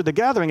larger the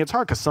gathering, it's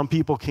hard because some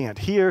people can't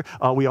hear.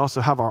 We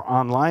also have our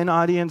online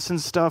audience and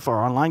stuff,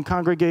 our online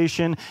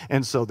congregation,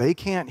 and so they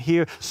can't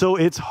hear. So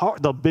it's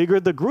hard. The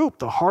bigger the group,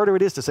 the harder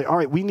it is to say, all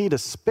right, we need a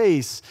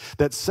space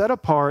that's set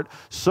apart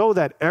so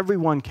that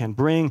everyone can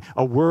bring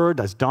a word,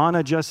 as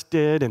Donna just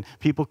did, and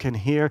people can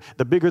hear.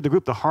 The bigger the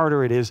group, the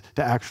harder it is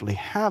to actually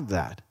have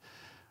that.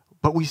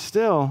 But we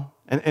still,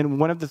 and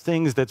one of the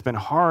things that's been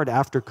hard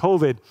after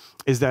COVID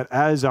is that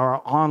as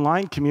our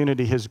online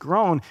community has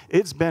grown,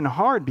 it's been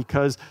hard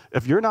because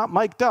if you're not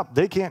mic'd up,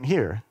 they can't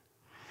hear.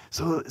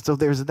 So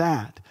there's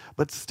that.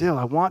 But still,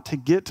 I want to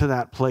get to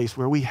that place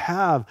where we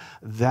have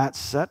that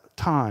set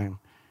time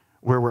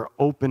where we're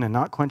open and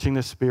not quenching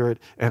the Spirit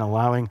and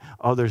allowing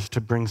others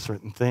to bring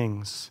certain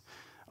things.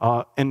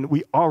 And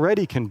we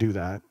already can do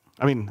that.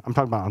 I mean, I'm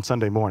talking about on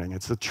Sunday morning.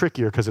 It's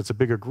trickier because it's a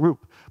bigger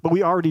group. But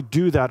we already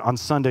do that on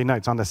Sunday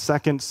nights. On the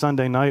second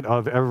Sunday night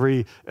of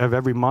every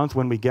month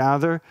when we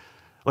gather,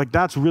 like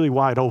that's really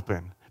wide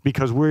open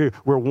because we're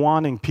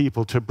wanting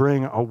people to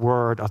bring a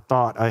word, a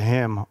thought, a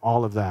hymn,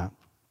 all of that.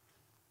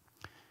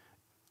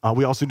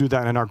 We also do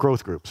that in our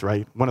growth groups,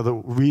 right? One of the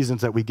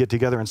reasons that we get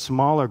together in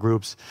smaller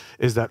groups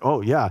is that,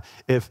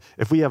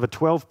 if we have a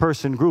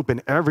 12-person group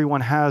and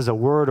everyone has a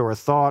word or a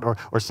thought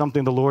or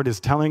something the Lord is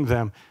telling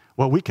them,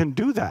 well, we can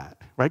do that,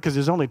 right? Because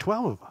there's only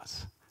 12 of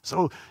us.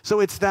 So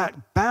it's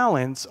that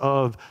balance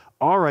of,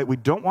 all right, we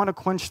don't want to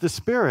quench the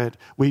Spirit.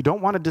 We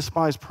don't want to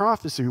despise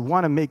prophecy. We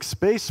want to make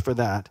space for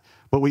that.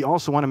 But we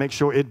also want to make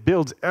sure it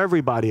builds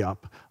everybody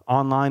up.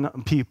 Online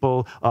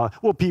people,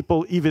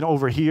 people even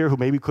over here who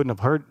maybe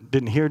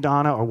didn't hear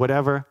Donna or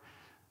whatever.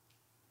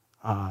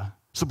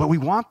 But we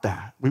want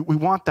that. We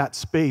want that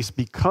space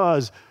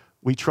because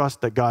we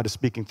trust that God is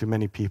speaking through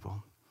many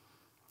people.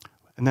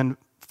 And then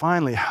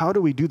finally, how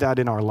do we do that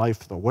in our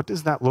life, though? What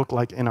does that look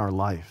like in our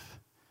life?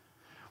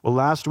 Well,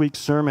 last week's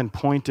sermon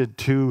pointed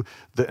to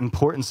the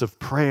importance of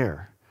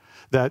prayer,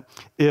 that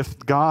if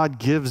God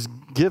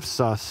gifts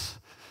us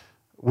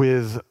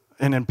with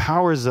and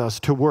empowers us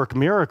to work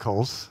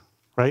miracles,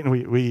 right? And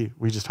we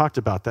just talked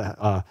about that,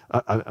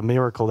 a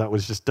miracle that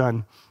was just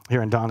done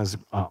here in Donna's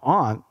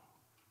aunt,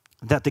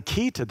 that the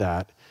key to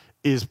that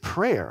is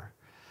prayer,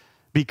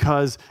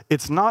 because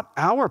it's not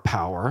our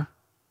power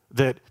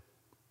that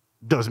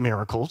does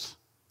miracles.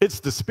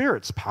 It's the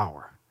Spirit's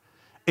power.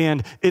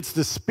 And it's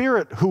the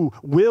Spirit who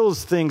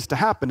wills things to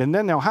happen, and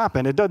then they'll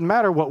happen. It doesn't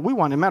matter what we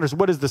want. It matters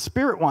what does the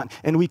Spirit want.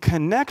 And we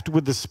connect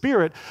with the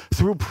Spirit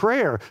through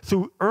prayer,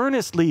 through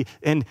earnestly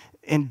and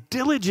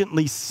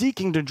diligently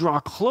seeking to draw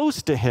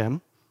close to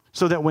Him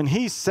so that when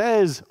He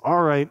says,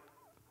 all right,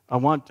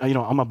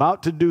 I'm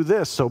about to do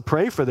this, so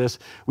pray for this.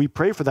 We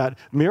pray for that.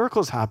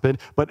 Miracles happen,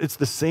 but it's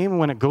the same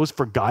when it goes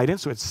for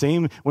guidance. So it's the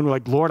same when we're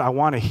like, Lord, I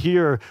want to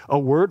hear a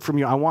word from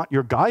you. I want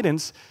your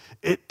guidance.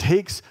 It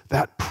takes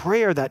that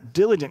prayer, that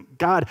diligent,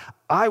 God,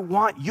 I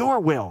want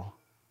your will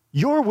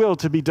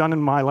to be done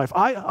in my life.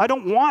 I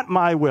don't want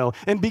my will.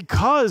 And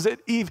because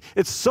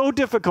it's so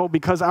difficult,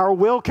 because our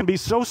will can be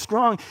so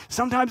strong,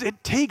 sometimes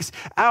it takes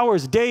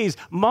hours, days,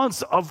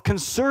 months of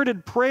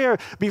concerted prayer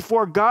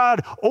before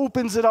God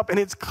opens it up and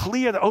it's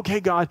clear that, okay,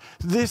 God,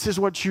 this is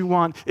what you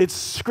want. It's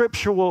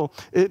scriptural.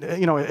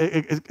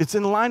 It's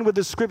in line with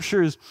the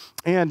scriptures,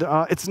 and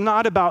it's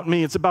not about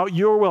me. It's about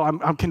your will.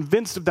 I'm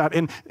convinced of that.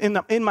 And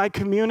in my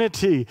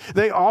community,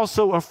 they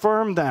also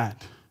affirm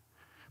that.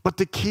 But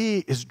the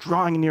key is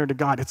drawing near to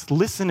God. It's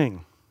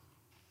listening.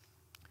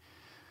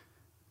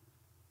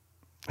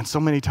 And so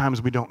many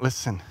times we don't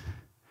listen.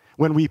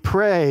 When we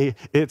pray,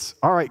 it's,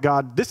 all right,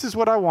 God, this is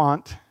what I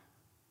want.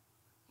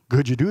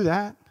 Could you do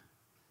that?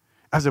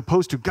 As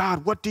opposed to,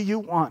 God, what do you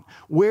want?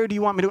 Where do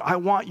you want me to? I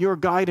want your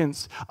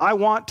guidance. I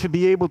want to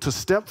be able to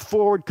step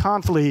forward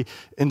confidently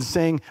in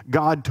saying,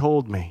 God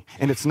told me.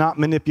 And it's not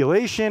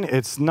manipulation.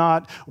 It's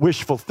not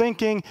wishful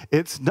thinking.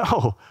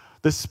 No.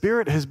 The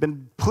Spirit has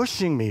been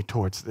pushing me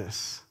towards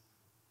this.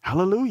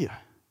 Hallelujah.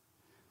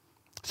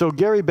 So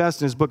Gary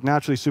Best in his book,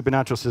 Naturally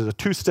Supernatural, says a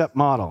two-step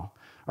model, all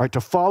right, to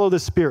follow the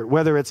Spirit,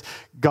 whether it's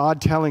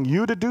God telling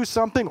you to do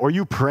something or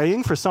you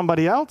praying for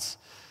somebody else.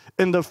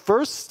 And the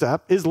first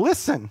step is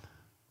listen.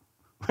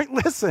 Right?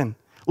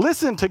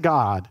 Listen to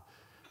God.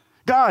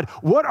 God,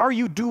 what are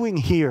you doing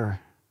here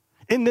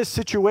in this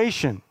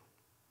situation?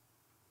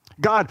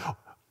 God,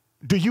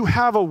 do you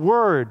have a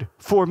word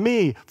for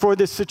me for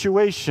this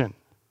situation?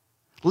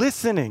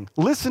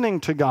 Listening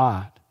to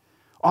God.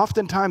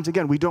 Oftentimes,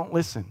 again, we don't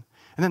listen.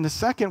 And then the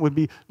second would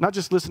be not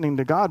just listening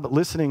to God, but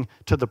listening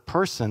to the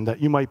person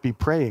that you might be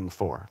praying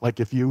for. Like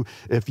if you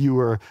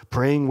were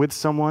praying with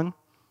someone,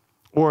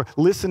 or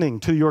listening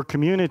to your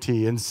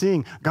community and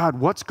seeing, God,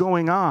 what's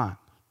going on?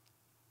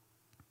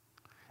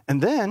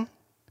 And then,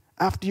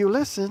 after you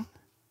listen,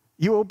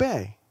 you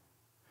obey.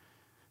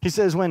 He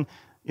says when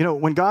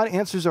God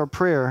answers our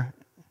prayer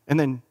and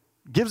then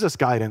gives us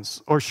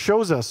guidance or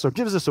shows us or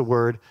gives us a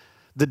word,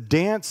 the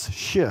dance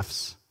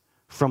shifts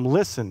from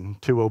listen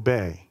to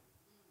obey.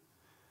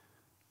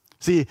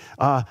 See,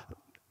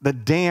 the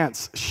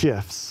dance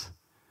shifts.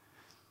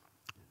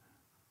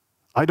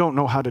 I don't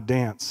know how to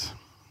dance.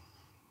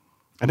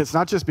 And it's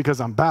not just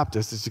because I'm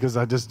Baptist, it's because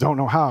I just don't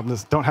know how. I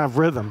just don't have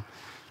rhythm.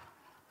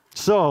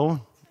 So,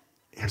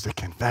 here's a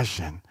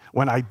confession.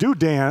 When I do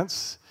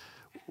dance,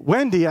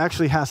 Wendy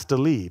actually has to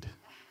lead.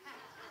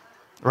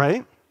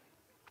 Right?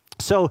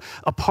 So,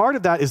 a part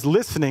of that is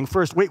listening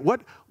first. Wait,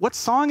 what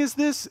song is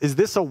this? Is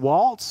this a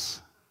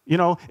waltz?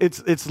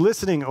 It's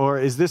listening, or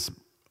is this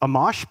a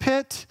mosh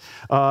pit?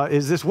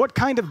 Is this what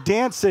kind of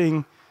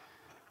dancing?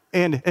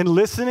 And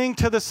listening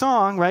to the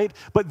song, right?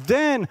 But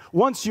then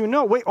once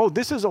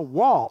this is a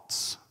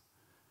waltz,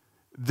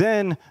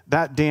 then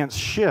that dance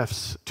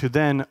shifts to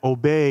then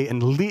obey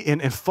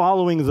and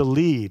following the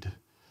lead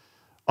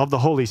of the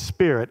Holy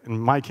Spirit. In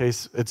my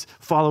case, it's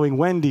following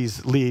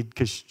Wendy's lead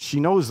because she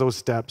knows those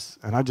steps,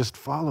 and I just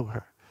follow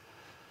her.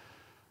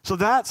 So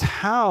that's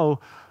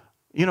how,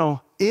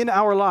 in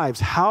our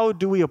lives, how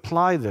do we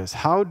apply this?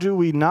 How do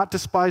we not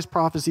despise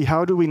prophecy?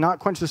 How do we not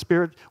quench the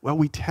Spirit? Well,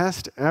 we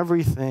test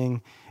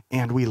everything.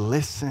 And we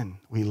listen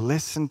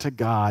to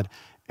God,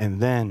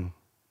 and then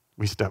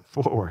we step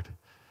forward.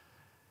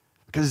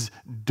 Because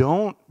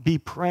don't be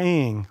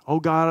praying, oh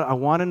God, I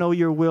want to know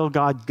your will,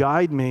 God,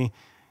 guide me,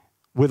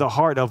 with a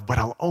heart of, but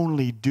I'll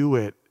only do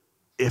it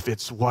if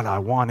it's what I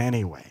want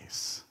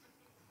anyways.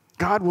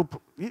 God will,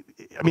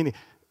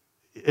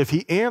 if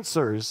he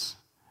answers,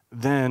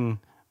 then,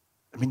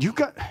 you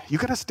got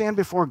to stand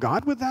before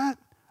God with that.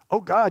 Oh,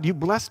 God, you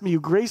blessed me,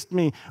 you graced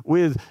me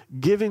with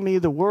giving me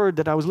the word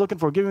that I was looking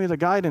for, giving me the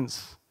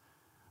guidance.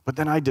 But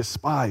then I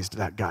despised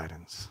that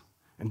guidance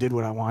and did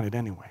what I wanted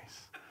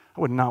anyways. I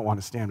would not want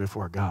to stand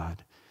before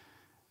God,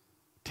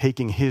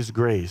 taking his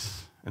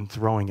grace and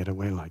throwing it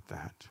away like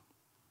that.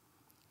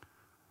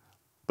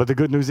 But the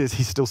good news is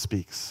he still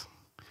speaks.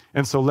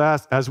 And so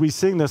as we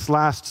sing this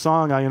last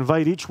song, I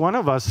invite each one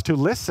of us to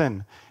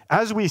listen.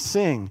 As we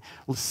sing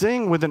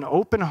with an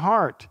open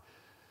heart.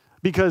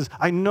 Because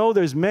I know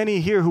there's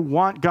many here who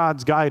want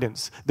God's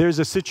guidance. There's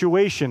a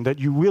situation that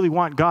you really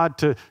want God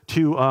to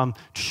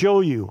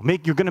show you.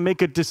 You're going to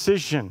make a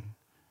decision.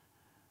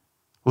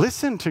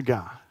 Listen to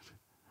God.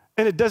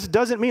 And it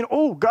doesn't mean,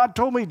 oh, God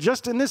told me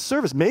just in this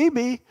service.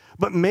 Maybe,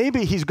 but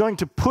maybe he's going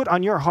to put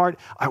on your heart,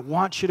 I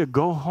want you to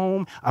go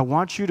home. I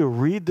want you to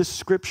read the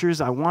scriptures.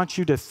 I want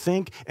you to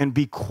think and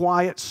be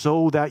quiet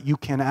so that you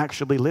can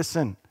actually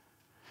listen.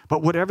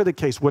 But whatever the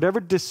case,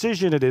 whatever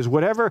decision it is,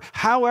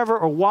 however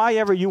or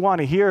whyever you want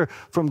to hear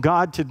from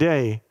God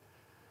today,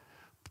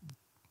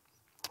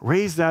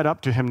 raise that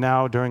up to him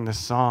now during the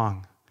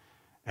song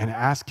and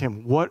ask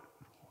him,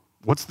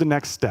 what's the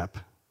next step?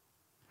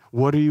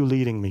 What are you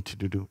leading me to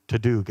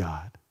do,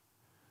 God?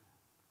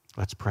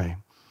 Let's pray.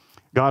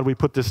 God, we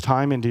put this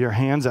time into your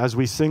hands. As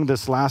we sing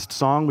this last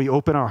song, we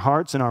open our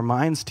hearts and our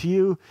minds to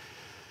you.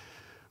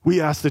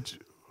 We ask that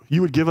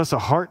you would give us a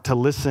heart to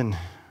listen.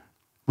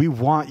 We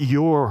want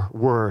your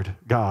word,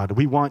 God.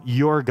 We want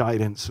your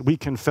guidance. We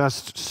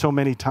confessed so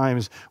many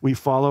times we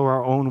follow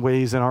our own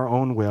ways and our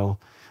own will.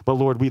 But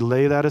Lord, we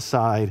lay that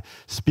aside.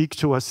 Speak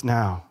to us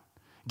now.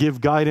 Give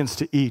guidance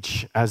to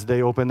each as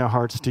they open their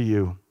hearts to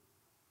you.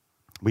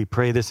 We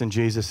pray this in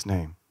Jesus'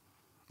 name.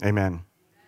 Amen.